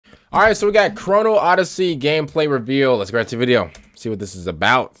All right, so we got Chrono Odyssey gameplay reveal. Let's go into the video. See what this is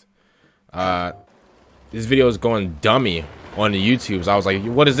about. This video is going dummy on the YouTube. So I was like,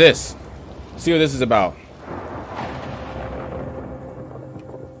 what is this? See what this is about.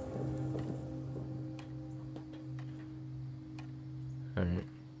 All right.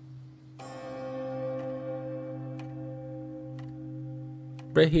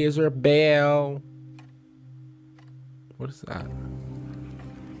 But here's her bell. What is that?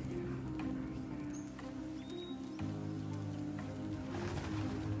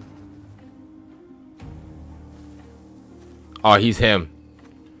 Oh, he's him.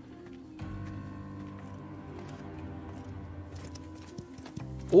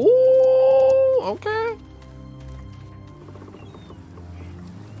 Ooh, okay.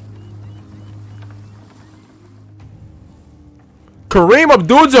 Kareem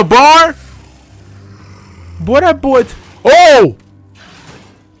Abdul-Jabbar? Boy, that boy. Oh!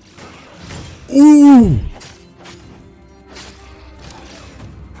 Ooh!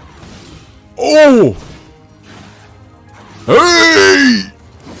 Oh! Hey!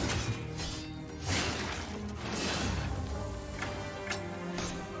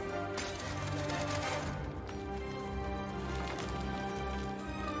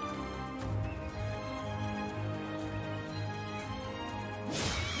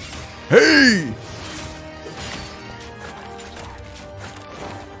 Hey!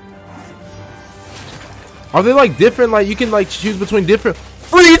 Are they like different? Like you can like choose between different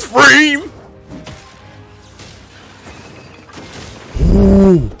freeze frame.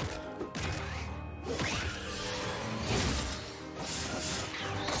 Ooh.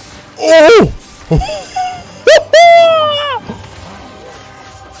 Oh!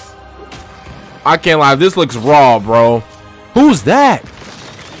 I can't lie. This looks raw, bro. Who's that?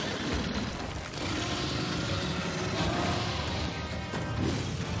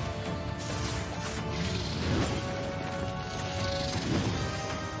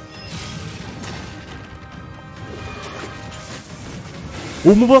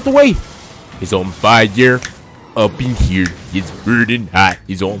 Oh, move out the way. He's on fire. Up in here. It's burning hot.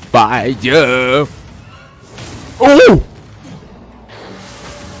 He's on fire. Oh!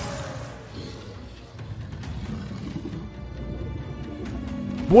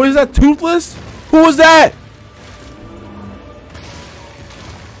 Boy, is that Toothless? Who was that?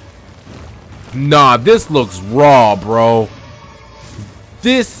 Nah, this looks raw, bro.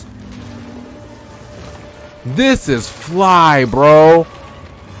 This is fly, bro.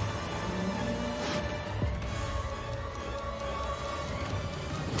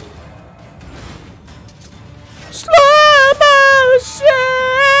 Slow motion.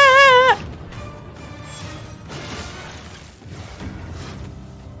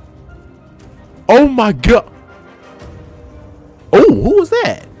 Oh my god. Oh, who was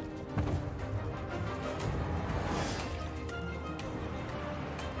that?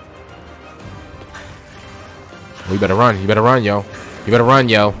 Oh, you better run. You better run, yo. You better run,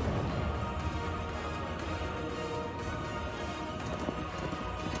 yo.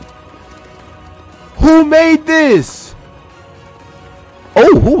 Who made this?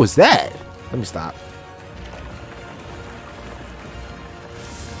 Oh, who was that? Let me stop.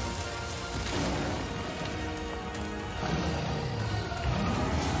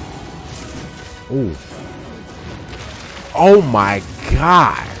 Oh. Oh my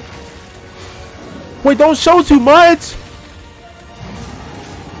god. Wait, don't show too much.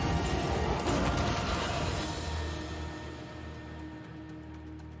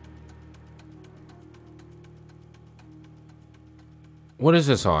 What is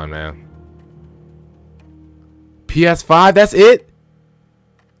this on, man? PS5, that's it?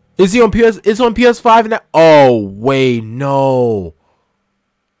 Is he on PS? It's on PS5 now? Oh, wait, no.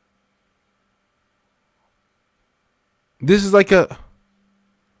 This is like a...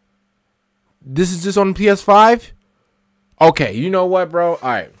 This is just on PS5? Okay, you know what, bro?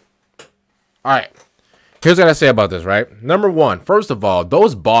 Alright. Alright. Here's what I say about this, right? Number one, first of all,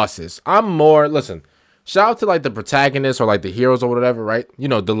 those bosses. Listen, shout out to like the protagonists or like the heroes or whatever, right? You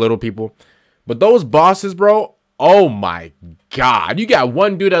know, the little people. But those bosses, bro, oh my god. You got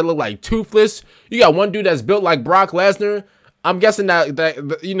one dude that look like Toothless. You got one dude that's built like Brock Lesnar. I'm guessing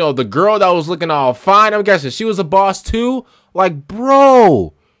that you know, the girl that was looking all fine, I'm guessing she was a boss too. Like,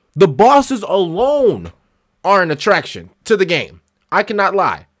 bro, the bosses alone are an attraction to the game. I cannot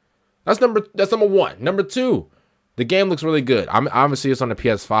lie. That's number one. Number two, the game looks really good. Obviously it's on the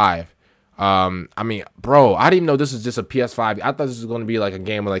PS5. I mean, bro, I didn't even know this is just a PS5. I thought this was going to be like a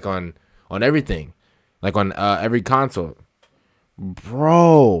game like on everything, like on every console.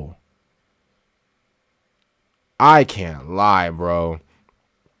 Bro, I can't lie, bro.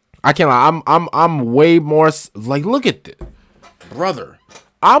 I can't lie. I'm way more like, look at this, brother.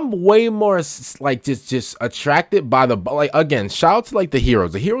 I'm way more like just attracted by the, like, again, shout out to like the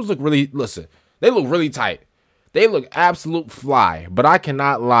heroes. The heroes look really, listen, they look really tight. They look absolute fly. But I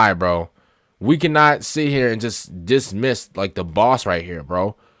cannot lie, bro. We cannot sit here and just dismiss like the boss right here,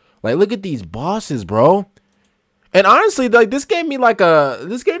 bro. Like, look at these bosses, bro. And honestly, like, this gave me like a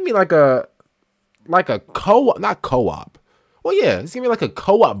co-op, not co-op. Well, yeah, this gave me like a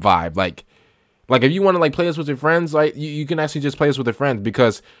co-op vibe. Like if you want to like play this with your friends, like you can actually just play this with your friends,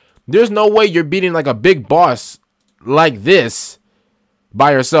 because there's no way you're beating like a big boss like this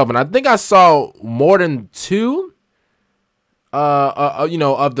by yourself. And I think I saw more than two, you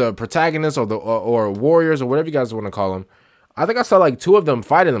know, of the protagonists or the or warriors or whatever you guys want to call them. I think I saw like two of them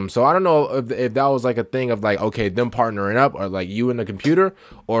fighting them. So I don't know if that was like a thing of like, okay, them partnering up, or like you and the computer,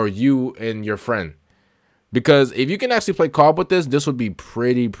 or you and your friend. Because if you can actually play co-op with this would be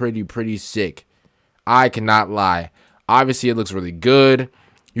pretty sick. I cannot lie. Obviously, it looks really good.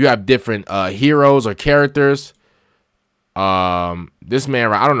 You have different heroes or characters. This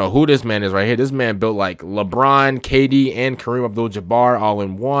man, I don't know who this man is right here. This man built like LeBron, KD, and Kareem Abdul-Jabbar all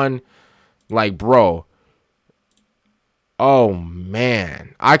in one. Like, bro. Oh,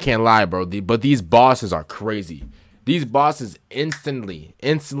 man. I can't lie, bro. But these bosses are crazy. These bosses instantly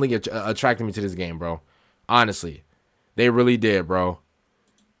attracted me to this game, bro. Honestly. They really did, bro.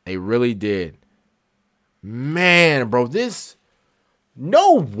 They really did. Man, bro, this,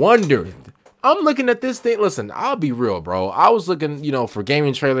 no wonder. I'm looking at this thing. Listen, I'll be real, bro. I was looking, you know, for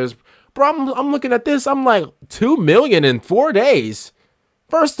gaming trailers. Bro, I'm looking at this. I'm like, 2 million in 4 days.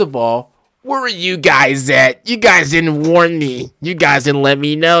 First of all, where were you guys at? You guys didn't warn me. You guys didn't let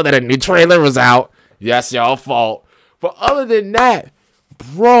me know that a new trailer was out. That's y'all fault. But other than that,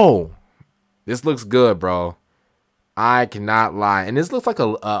 bro, this looks good, bro. I cannot lie. And this looks like a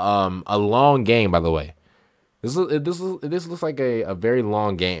long game, by the way. This looks like a very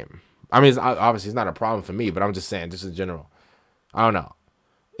long game. I mean, obviously it's not a problem for me, but I'm just saying, just in general. I don't know.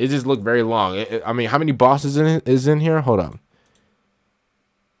 It just looked very long. I mean, how many bosses is in here? Hold up.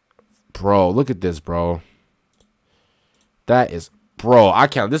 Bro, look at this, bro. That is, bro, I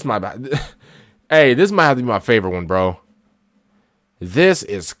can't. This might, hey, this might have to be my favorite one, bro. This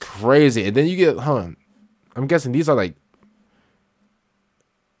is crazy. And then you get, I'm guessing these are like,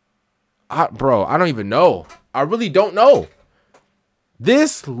 bro, I don't even know. I really don't know.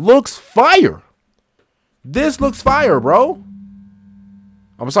 This looks fire. This looks fire, bro.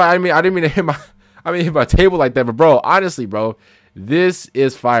 I'm sorry. I didn't mean to hit my table like that, but bro, honestly, bro, this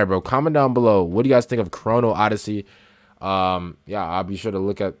is fire, bro. Comment down below. What do you guys think of Chrono Odyssey? Yeah, I'll be sure to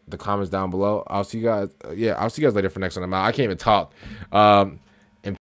look at the comments down below. I'll see you guys. Yeah, I'll see you guys later for next one. I can't even talk.